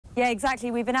Yeah,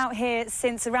 exactly. We've been out here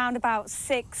since around about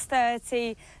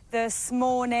 6:30 this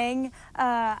morning,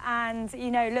 and you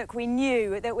know, look, we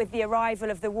knew that with the arrival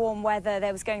of the warm weather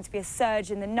there was going to be a surge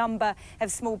in the number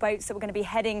of small boats that were going to be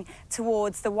heading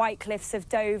towards the White Cliffs of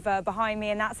Dover behind me,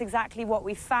 and that's exactly what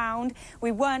we found.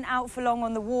 We weren't out for long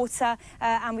on the water,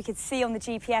 and we could see on the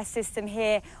GPS system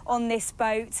here on this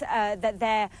boat that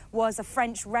there was a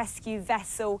French rescue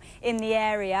vessel in the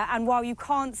area, and while you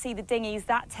can't see the dinghies,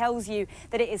 that tells you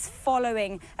that it is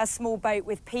following a small boat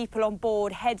with people on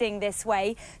board heading this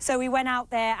way. So we went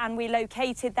out there and we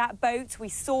located that boat. We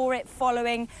saw it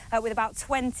following with about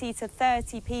 20 to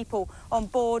 30 people on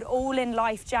board, all in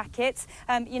life jackets.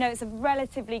 You know, it's a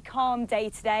relatively calm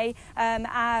day today,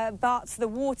 but the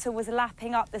water was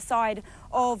lapping up the side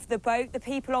of the boat. The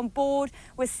people on board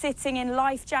were sitting in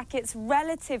life jackets,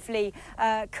 relatively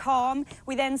calm.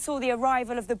 We then saw the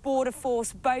arrival of the Border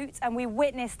Force boat and we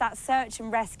witnessed that search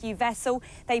and rescue vessel.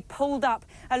 They pulled up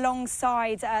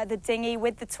alongside the dinghy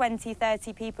with the 20,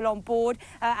 30 people on board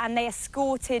and they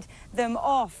escorted them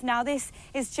off. Now, this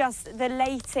is just the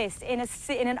latest in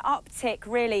an uptick,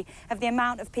 really, of the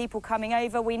amount of people coming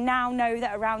over. We now know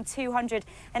that around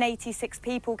 286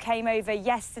 people came over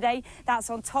yesterday. That's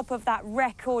on top of that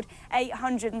record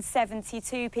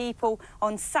 872 people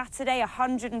on Saturday,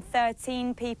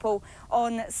 113 people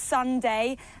on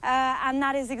Sunday, and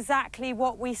that is exactly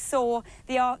what we saw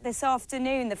this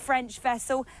afternoon. The French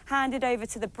vessel handed over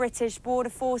to the British Border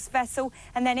Force vessel,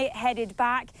 and then it headed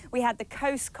back. We had the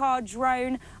Coast Guard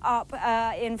drone up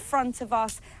in front of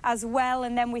us as well,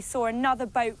 and then we saw another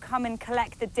boat come and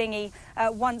collect the dinghy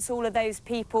once all of those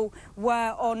people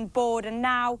were on board, and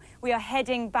now we are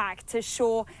heading back to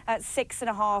shore at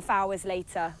 6.5 hours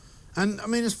later. And, I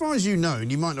mean, as far as you know, and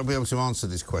you might not be able to answer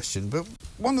this question, but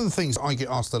one of the things I get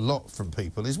asked a lot from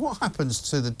people is what happens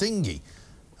to the dinghy?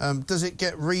 Does it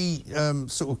get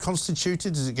sort of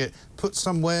constituted? Does it get put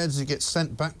somewhere? Does it get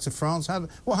sent back to France?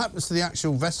 What happens to the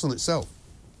actual vessel itself?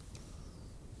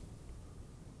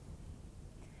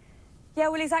 Yeah,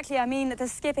 well, exactly. I mean, the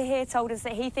skipper here told us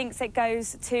that he thinks it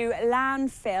goes to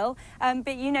landfill.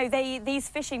 But, you know, these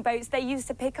fishing boats, they used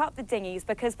to pick up the dinghies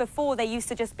because before they used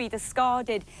to just be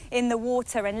discarded in the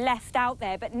water and left out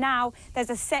there. But now there's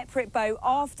a separate boat.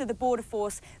 After the Border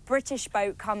Force British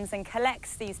boat comes and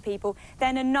collects these people,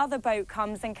 then another boat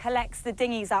comes and collects the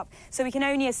dinghies up. So we can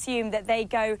only assume that they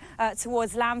go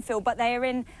towards landfill. But they are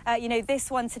in, you know,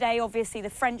 this one today, obviously, the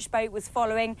French boat was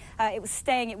following. It was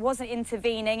staying. It wasn't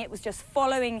intervening. It was just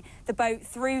following the boat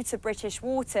through to British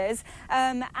waters,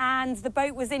 and the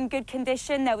boat was in good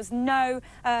condition. There was no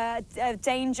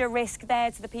danger risk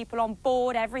there to the people on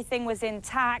board. Everything was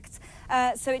intact,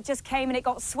 so it just came and it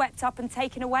got swept up and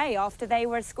taken away after they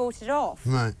were escorted off.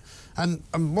 Right. And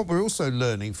what we're also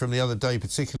learning from the other day,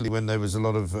 particularly when there was a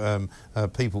lot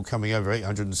of people coming over,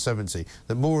 870,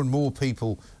 that more and more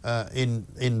people in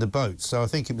the boats. So I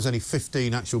think it was only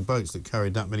 15 actual boats that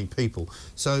carried that many people.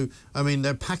 So, I mean,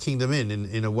 they're packing them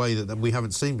in a way that we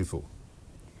haven't seen before.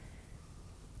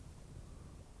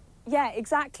 Yeah,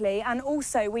 exactly. And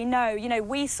also we know, you know,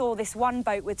 we saw this one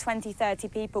boat with 20, 30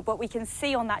 people, but we can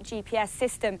see on that GPS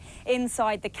system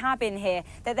inside the cabin here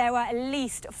that there were at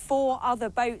least 4 other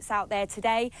boats out there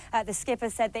today. The skipper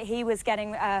said that he was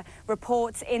getting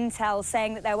reports, intel,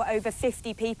 saying that there were over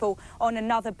 50 people on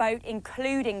another boat,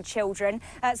 including children.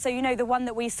 So, you know, the one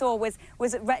that we saw was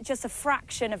just a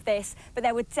fraction of this, but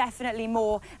there were definitely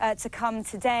more to come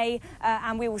today,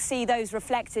 and we will see those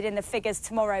reflected in the figures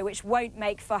tomorrow, which won't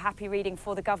make for happy reading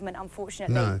for the government,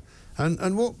 unfortunately. No.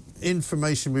 And what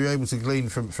information were you able to glean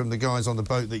from the guys on the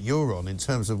boat that you're on in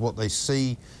terms of what they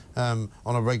see on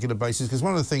a regular basis? Because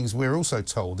one of the things we're also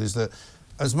told is that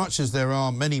as much as there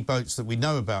are many boats that we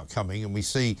know about coming and we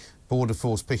see Border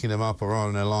Force picking them up or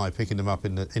RNLI picking them up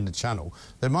in the channel,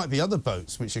 there might be other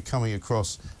boats which are coming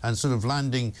across and sort of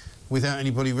landing without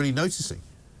anybody really noticing.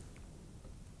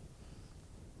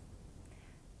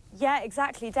 Yeah,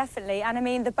 exactly, definitely. And I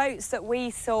mean, the boats that we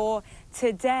saw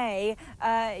today,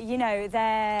 you know,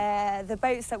 the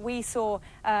boats that we saw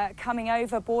coming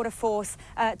over Border Force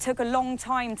took a long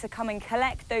time to come and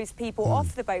collect those people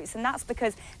off the boats, and that's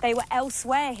because they were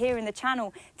elsewhere here in the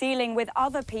channel dealing with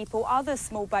other people, other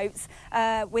small boats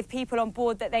with people on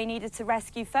board that they needed to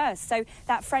rescue first. So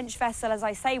that French vessel, as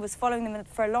I say, was following them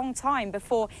for a long time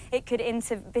before it could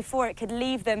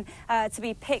leave them to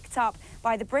be picked up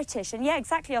by the British. And yeah,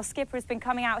 exactly, our skipper has been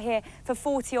coming out here for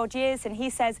 40 odd years, and he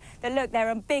says that, look, there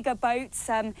are bigger boats,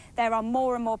 there are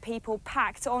more and more people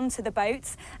packed onto the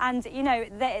boats, and, you know,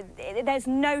 there's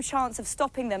no chance of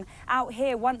stopping them out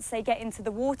here once they get into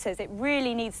the waters. It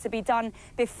really needs to be done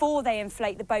before they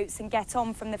inflate the boats and get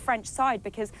on from the French side,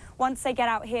 because once they get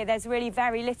out here, there's really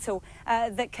very little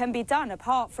that can be done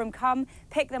apart from come,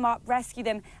 pick them up, rescue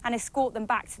them and escort them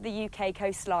back to the UK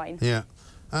coastline. Yeah.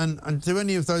 And do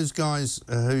any of those guys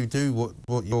who do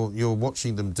what you're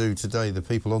watching them do today, the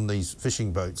people on these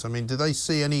fishing boats, I mean, do they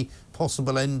see any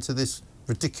possible end to this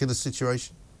ridiculous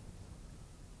situation?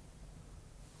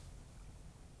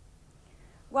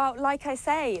 Well, like I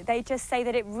say, they just say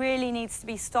that it really needs to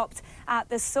be stopped at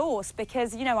the source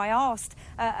because, you know, I asked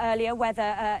earlier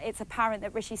whether it's apparent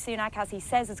that Rishi Sunak, as he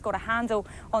says, has got a handle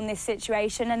on this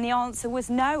situation, and the answer was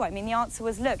no. I mean, the answer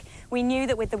was, look, we knew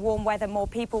that with the warm weather more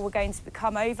people were going to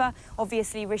come over.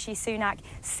 Obviously, Rishi Sunak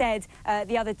said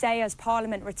the other day as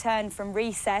Parliament returned from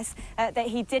recess that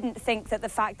he didn't think that the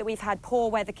fact that we've had poor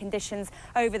weather conditions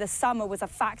over the summer was a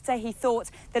factor. He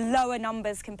thought the lower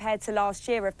numbers compared to last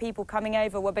year of people coming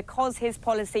over were because his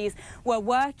policies were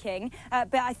working.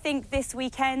 But I think this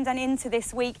weekend and into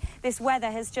this week, this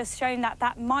weather has just shown that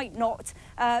that might not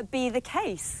be the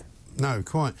case. No,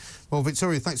 quite. Well,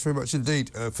 Victoria, thanks very much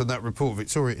indeed for that report.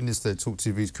 Victoria Innes there,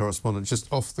 TalkTV's correspondent,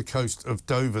 just off the coast of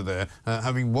Dover there,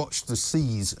 having watched the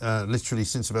seas literally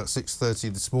since about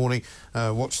 6:30 this morning,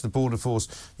 watched the Border Force,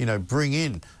 you know, bring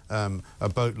in a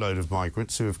boatload of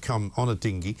migrants who have come on a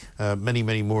dinghy, many,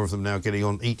 many more of them now getting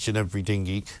on each and every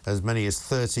dinghy, as many as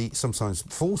 30, sometimes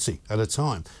 40 at a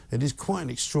time. It is quite an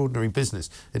extraordinary business.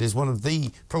 It is one of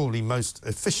the probably most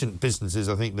efficient businesses,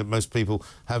 I think, that most people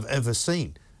have ever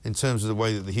seen, in terms of the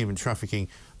way that the human trafficking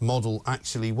model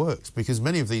actually works, because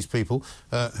many of these people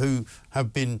who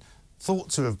have been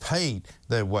thought to have paid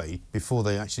their way before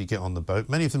they actually get on the boat,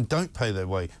 many of them don't pay their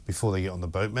way before they get on the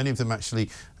boat. Many of them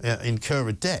actually incur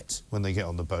a debt when they get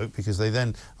on the boat, because they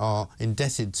then are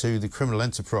indebted to the criminal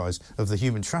enterprise of the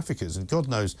human traffickers, and God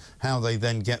knows how they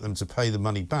then get them to pay the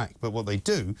money back. But what they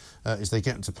do is they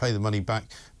get them to pay the money back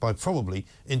by probably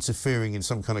interfering in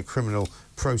some kind of criminal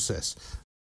process.